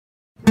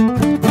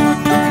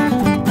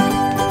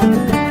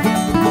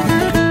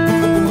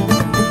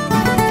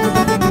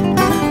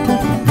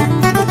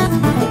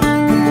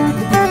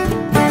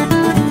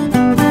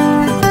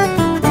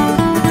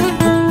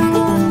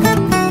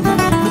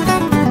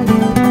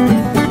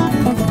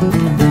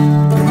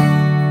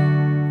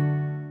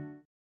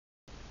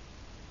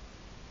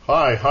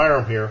Hi,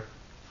 Hiram here.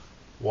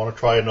 Want to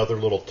try another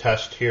little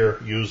test here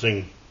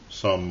using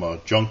some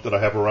junk that I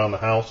have around the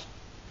house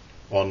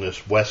on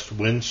this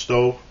Westwind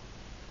stove.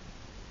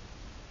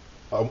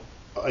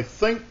 I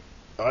think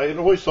I had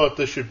always thought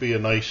this should be a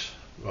nice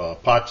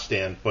pot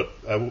stand, but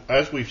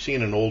as we've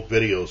seen in old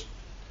videos,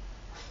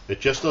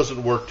 it just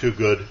doesn't work too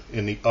good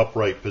in the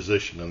upright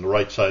position, in the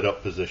right side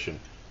up position.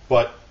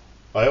 But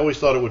I always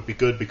thought it would be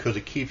good because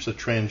it keeps the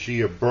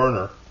Trangia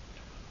burner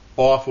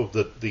off of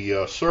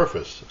the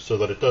surface so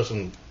that it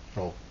doesn't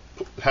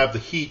have the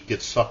heat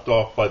get sucked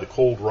off by the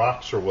cold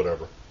rocks or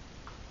whatever.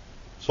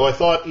 So I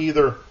thought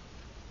either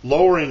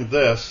lowering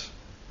this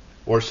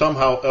or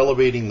somehow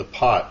elevating the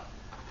pot.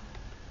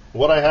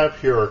 What I have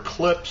here are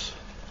clips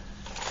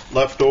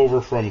left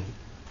over from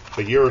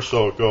a year or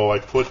so ago. I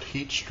put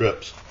heat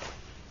strips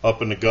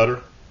up in the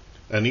gutter,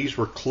 and these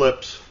were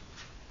clips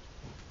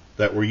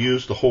that were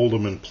used to hold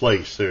them in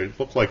place. They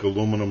look like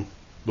little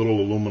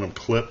aluminum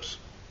clips.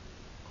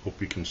 Hope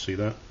you can see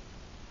that.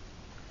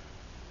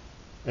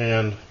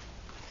 And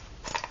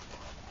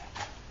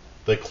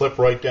they clip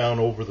right down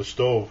over the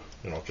stove,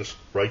 just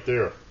right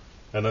there.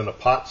 And then the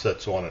pot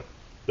sets on it.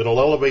 It'll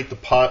elevate the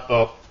pot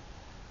up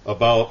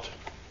about,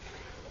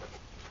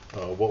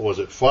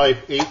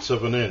 5/8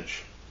 of an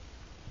inch.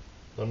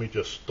 Let me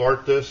just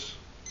start this.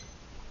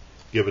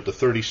 Give it the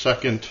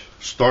 30-second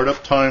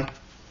startup time.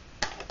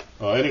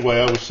 Anyway,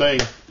 I was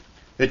saying,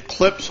 it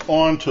clips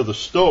onto the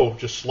stove,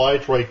 just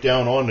slides right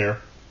down on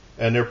there,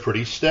 and they're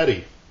pretty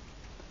steady.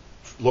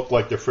 Look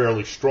like they're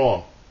fairly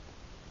strong.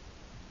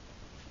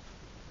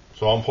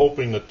 So I'm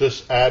hoping that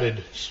this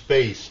added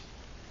space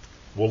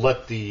will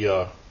let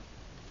the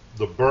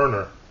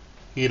burner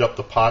heat up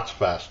the pots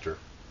faster.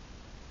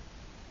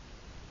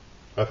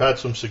 I've had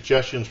some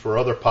suggestions for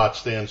other pot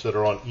stands that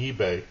are on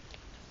eBay,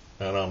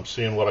 and I'm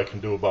seeing what I can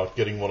do about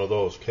getting one of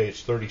those. Okay,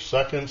 it's 30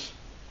 seconds.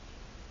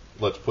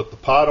 Let's put the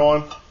pot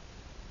on,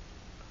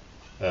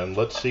 and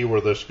let's see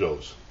where this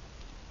goes.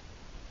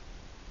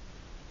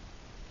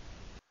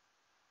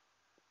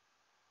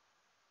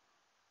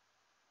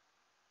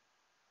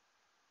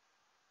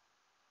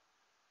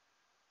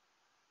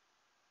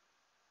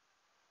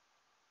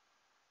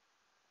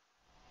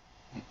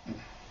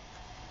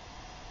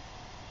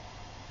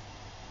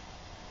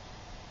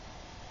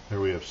 Here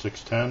we have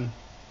 610,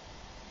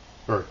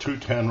 or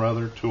 210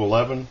 rather,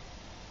 211,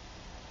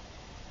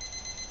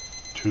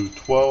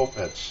 212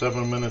 at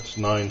 7 minutes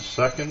 9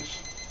 seconds.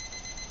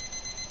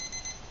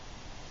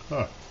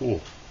 Huh, cool.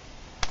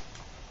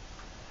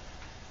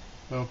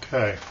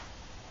 Okay.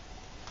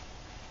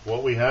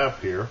 What we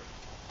have here,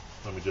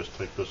 let me just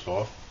take this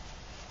off.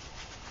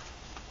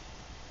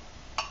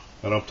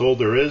 And I'm told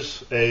there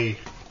is a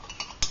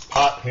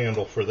pot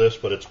handle for this,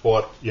 but it's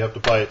bought, you have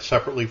to buy it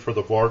separately for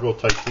the Vargo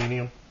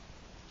Titanium.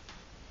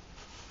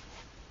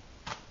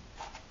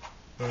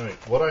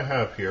 Alright, what I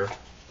have here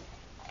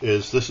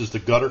is, this is the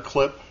gutter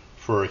clip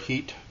for a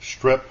heat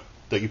strip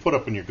that you put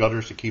up in your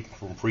gutters to keep them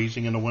from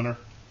freezing in the winter.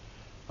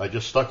 I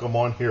just stuck them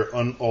on here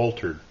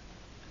unaltered.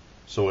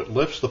 So it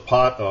lifts the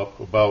pot up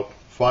about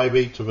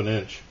 5/8 of an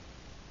inch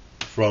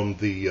from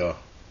the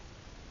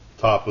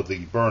top of the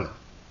burner,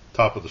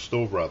 top of the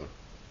stove rather,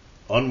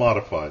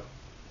 unmodified.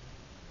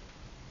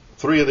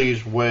 3 of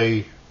these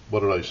weigh,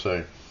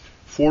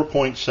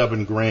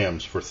 4.7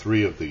 grams for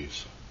 3 of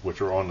these,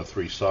 which are on the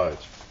 3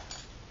 sides.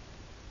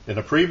 In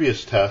the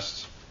previous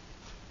tests,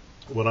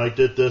 when I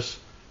did this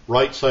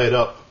right side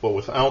up but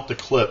without the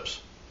clips,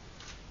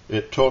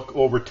 it took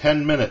over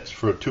 10 minutes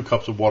for 2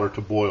 cups of water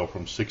to boil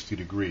from 60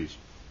 degrees.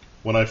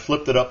 When I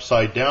flipped it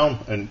upside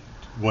down and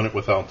went it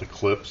without the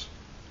clips,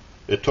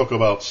 it took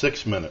about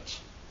 6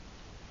 minutes.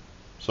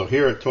 So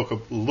here it took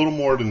a little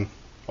more than,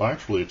 well,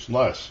 actually it's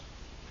less.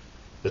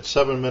 It's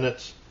 7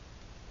 minutes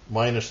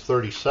minus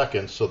 30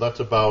 seconds, so that's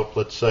about,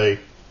 let's say,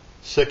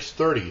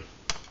 6:30.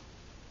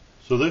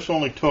 So this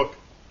only took,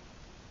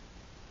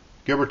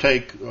 give or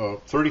take,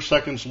 30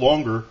 seconds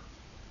longer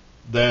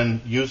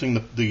than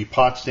using the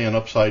pot stand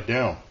upside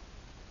down.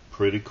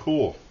 Pretty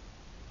cool.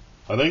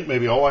 I think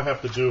maybe all I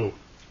have to do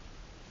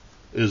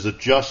is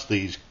adjust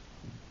these,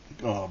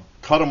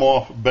 cut them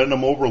off, bend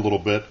them over a little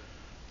bit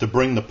to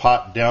bring the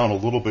pot down a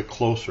little bit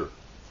closer.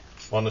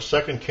 On the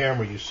second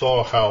camera you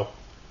saw how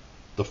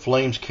the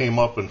flames came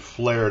up and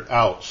flared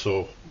out,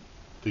 so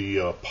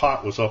the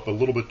pot was up a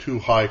little bit too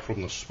high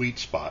from the sweet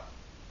spot.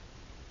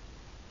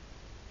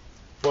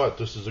 But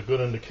this is a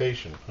good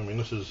indication. I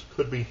mean,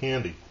 could be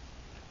handy.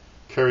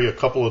 Carry a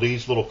couple of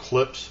these little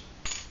clips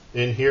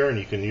in here and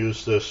you can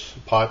use this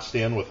pot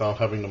stand without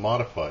having to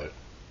modify it.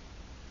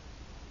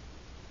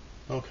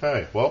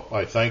 Okay, well,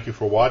 I thank you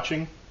for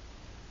watching.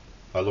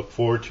 I look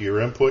forward to your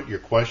input, your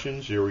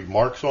questions, your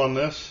remarks on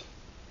this,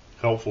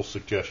 helpful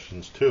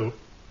suggestions too.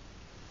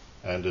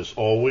 And as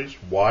always,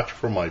 watch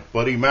for my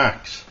buddy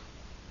Max.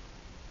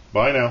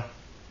 Bye now.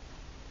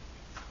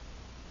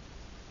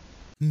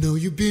 Know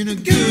you've been a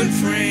good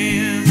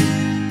friend,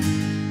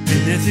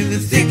 and that's in the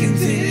thick and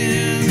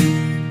thin.